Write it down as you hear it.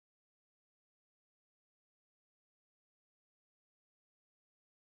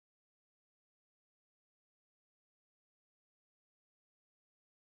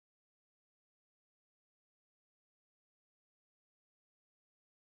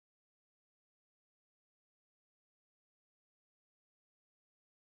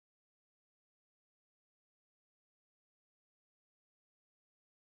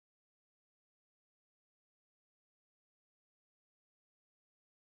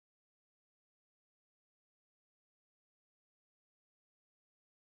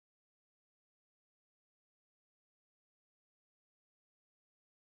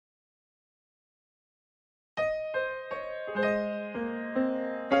Thank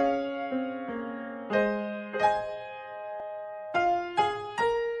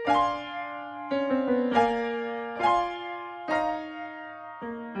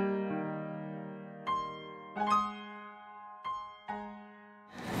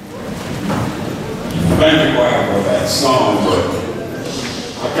you, choir, for that song, but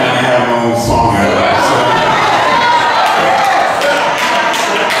I kind of have my own song I like. So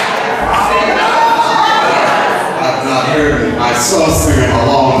I've not heard myself sing in a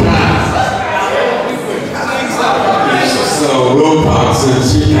long time. So Will Thompson,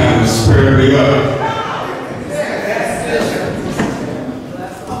 she kind of spurred me up.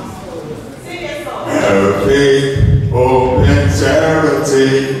 Have faith, hope, and charity.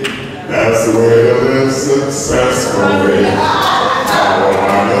 That's the way to live successfully. How I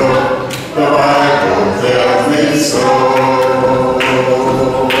know the Bible tells me so.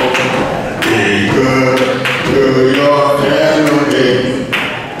 Be good to your family,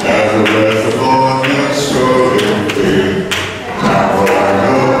 as the rest of all can surely be. How I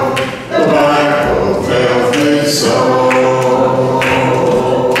know the Bible tells me so.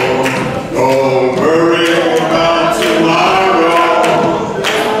 Don't worry about tomorrow.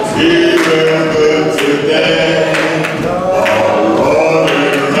 Today, oh Lord,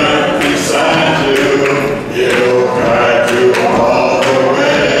 is right beside you. He'll guide you all the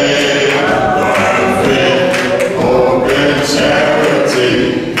way. Lord, faith, hope, and charity.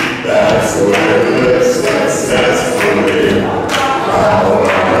 That's the way to live successfully. How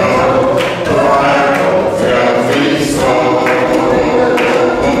I know the Bible tells me so.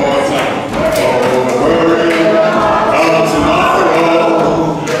 One more time. Don't worry about tomorrow.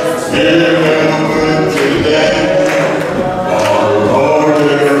 Today, oh Lord,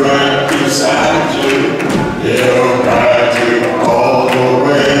 is right beside you. He'll guide you all the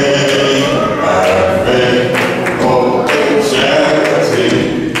way. Have faith, hope, and charity.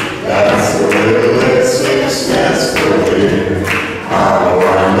 That's the way to live successfully. How I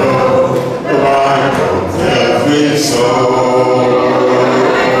know the Bible tells me so.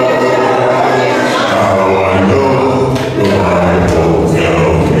 How I know the Bible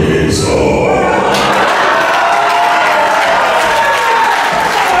tells me so.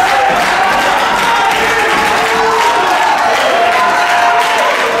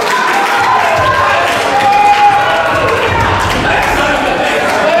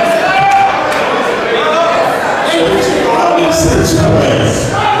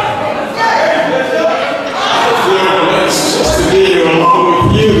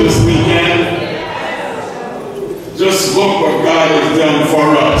 Just look what God has done for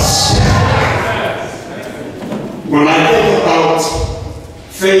us. When I think about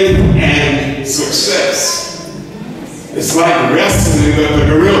faith and success, it's like wrestling with a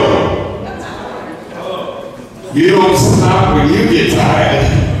gorilla. You don't stop when you get tired,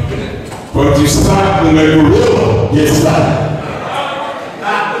 but you stop when the gorilla gets tired.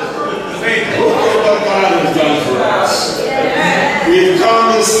 Look at what God has done for us. We've come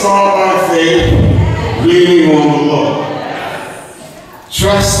this far by faith, leaning on the Lord,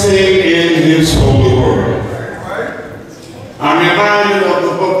 trusting in His holy word. I'm reminded of the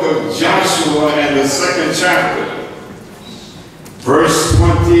book of Joshua and the 2nd chapter, verse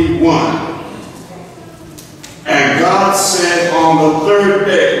 21. And God said, on the 3rd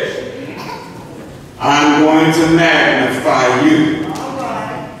day, I'm going to magnify you.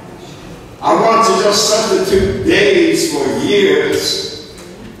 I want to just substitute days for years,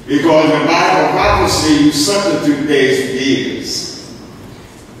 because in Bible prophecy, you substitute days for years.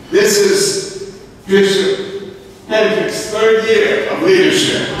 This is Bishop Hendrick's 3rd year of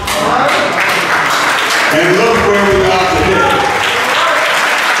leadership. And look where we are today.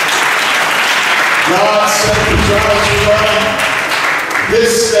 God said to Joshua,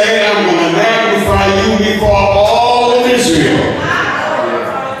 this day I'm going to magnify you before all of Israel.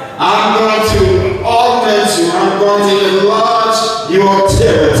 I'm going to augment you. I'm going to enlarge your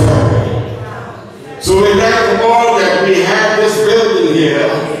territory. So we thank the Lord that we have this building here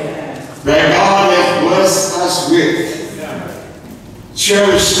that God has blessed us with.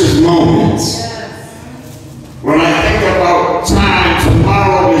 Cherish this moment. When I think about time,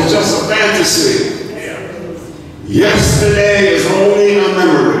 tomorrow is just a fantasy. Yesterday is only a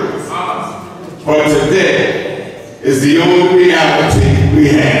memory. But today is the only reality we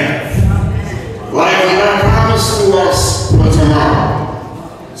have. Life is not promised to us for tomorrow.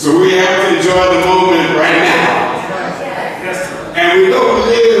 So we have to enjoy the moment right now. And we don't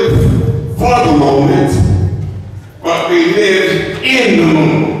live for the moment, but we live in the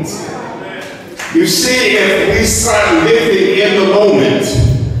moment. You see, if we start living in the moment,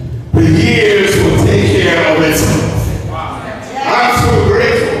 the years will take care of itself.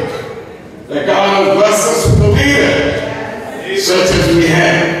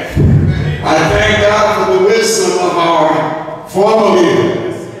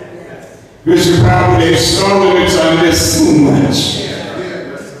 property they started, which I miss so much.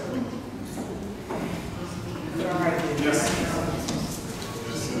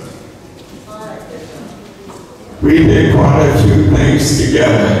 We did quite a few things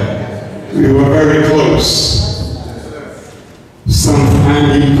together. We were very close.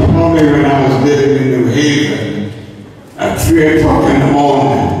 Sometimes he called me when I was living in New Haven at 3 o'clock in the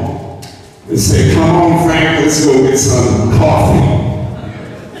morning and say, "Come on, Frank, let's go get some coffee."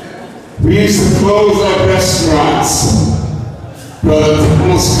 We used to close up restaurants. Brother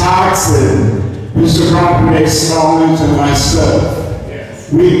Thomas Cox and Mr. Robert A. Stallings and myself.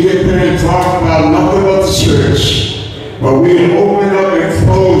 We'd get there and talk about nothing but the church. But we'd open up and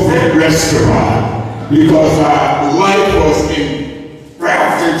close that restaurant because our life was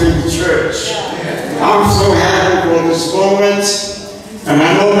engrafted to the church. I'm so happy for this moment. And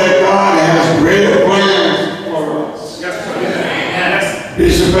I know that God has greater plans for us.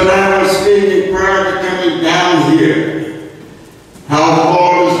 Bishop and I were speaking prior to coming down here, how the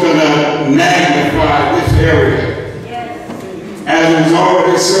Lord is going to magnify this area. As was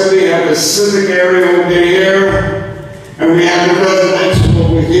already said, we have the civic area over here, and we have the residential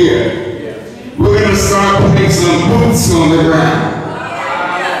over here. We're going to start putting some boots on the ground.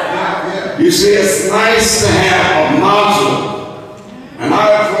 You see, it's nice to have a module. And I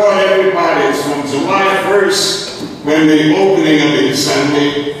applaud everybody from July 1st, when the opening of the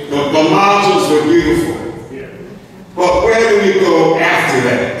assembly, the modules were beautiful. But where do we go after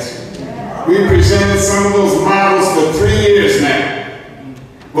that? We presented some of those models for 3 years now.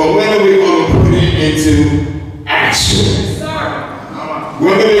 But when are we going to put it into action?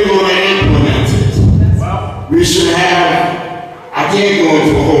 When are we going to implement it? We should have, I can't go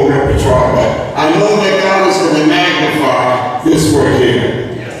into a whole repertoire, but I know that God is going to magnify this work here.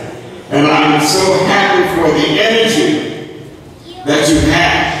 And I'm so happy for the energy that you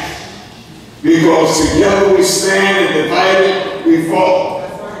have. Because together we stand, and divided we fall.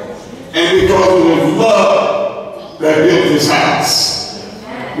 And because of the love that built this house.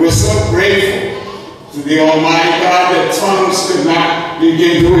 We're so grateful to the Almighty God that tongues could not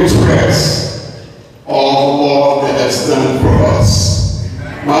begin to express all the Lord that has done for us.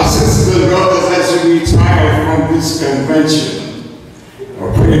 My sisters and brothers, as you retire from this convention,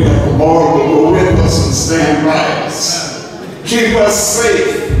 I pray that the Lord will go with us and stand by us. Keep us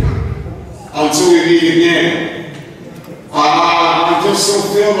safe until we meet again. I'm just so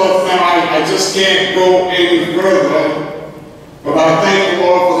filled up now, I just can't go any further. But I thank the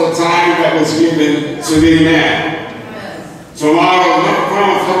Lord for the time that was given to me now. Tomorrow, I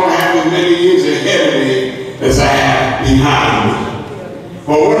promise I don't have as many years ahead of me as I have behind me.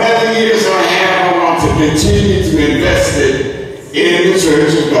 But whatever years I have, I want to continue to invest it in the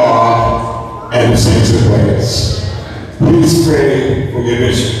Church of God and the saints of grace. Please pray for your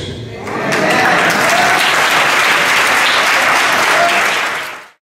bishop.